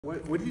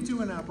What do you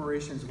do in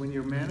operations when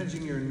you're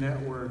managing your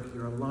network,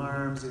 your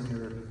alarms, and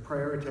your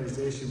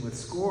prioritization with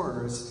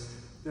scores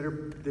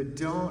that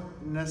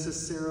don't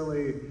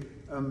necessarily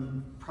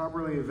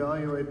properly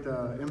evaluate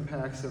the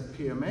impacts of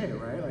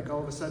PMA, right? Like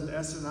all of a sudden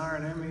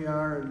SNR and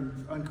MER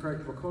and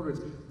uncorrectable code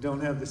words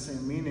don't have the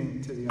same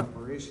meaning to the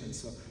operation.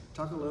 So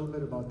talk a little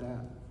bit about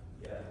that.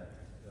 Yeah,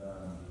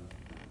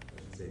 I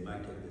should say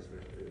Mike took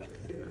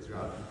this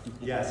right.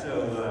 Yeah,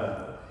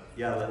 so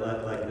yeah,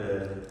 like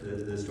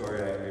the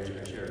story I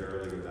shared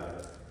earlier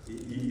about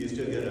it, you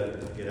still gotta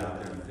get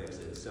out there and fix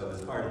it. So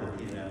as part of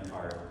the PNM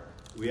part,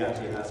 we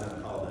actually have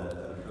something called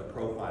a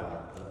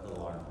profile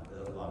alarm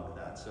along with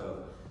that.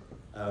 So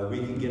we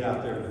can get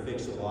out there and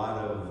fix a lot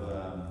of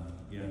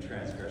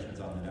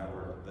transgressions on the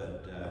network,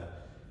 but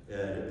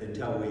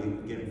until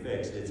we get them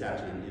fixed, it's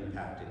actually an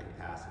impact to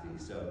capacity.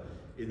 So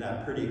in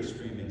that pretty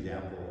extreme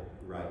example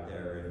right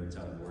there, and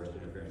some of the worst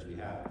interference we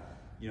have,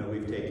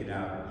 we've taken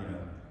out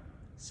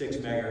 6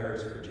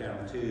 megahertz for channel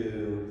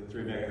 2,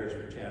 3 megahertz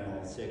for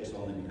channel 6,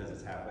 only because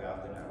it's halfway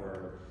off the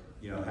network.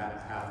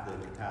 Half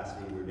the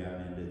capacity we're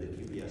down into the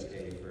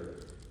QPSK for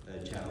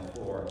channel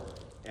 4.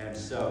 And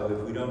so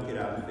if we don't get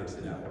out and fix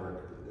the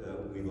network,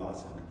 we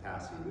lost some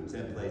capacity, which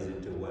then plays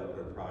into what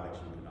products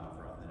you can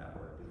offer on the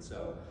network. And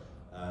so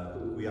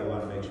we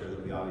want to make sure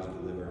that we always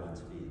deliver on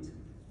speeds.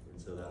 And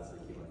so that's the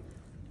key one.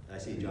 I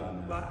see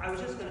John. Well, I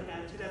was just going to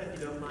add to that, if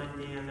you don't mind,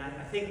 Dan.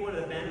 I think one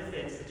of the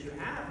benefits that you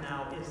have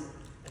now is,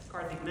 as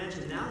Karthik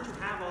mentioned, now that you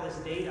have all this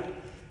data,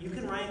 you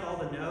can rank all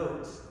the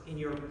nodes in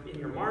your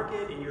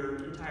market, in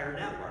your entire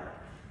network,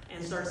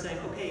 and start saying,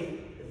 okay,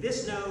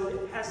 this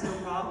node has no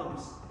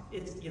problems.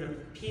 It's,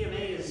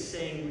 PMA is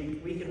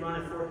saying we can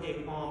run at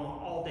 4K QAM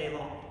all day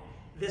long.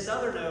 This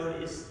other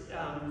node is,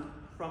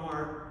 from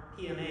our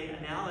PMA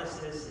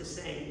analysis, is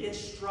saying it's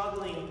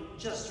struggling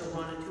just to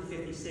run at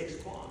 256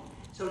 QAM.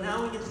 So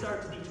now we can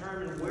start to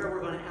determine where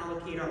we're going to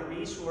allocate our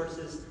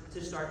resources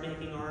to start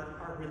making our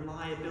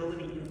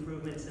reliability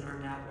improvements in our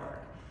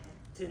network,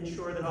 to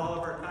ensure that all of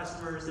our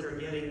customers that are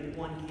getting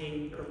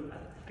 1K or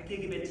a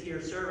gigabit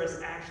tier service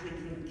actually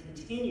can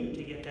continue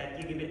to get that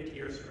gigabit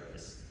tier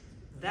service.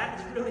 That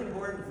is really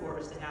important for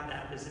us to have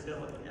that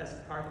visibility, as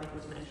Karthik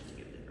was mentioning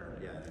it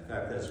earlier. Yeah, in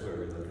fact, that's where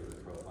we look at the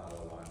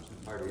profile alarms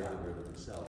and part of the algorithm itself.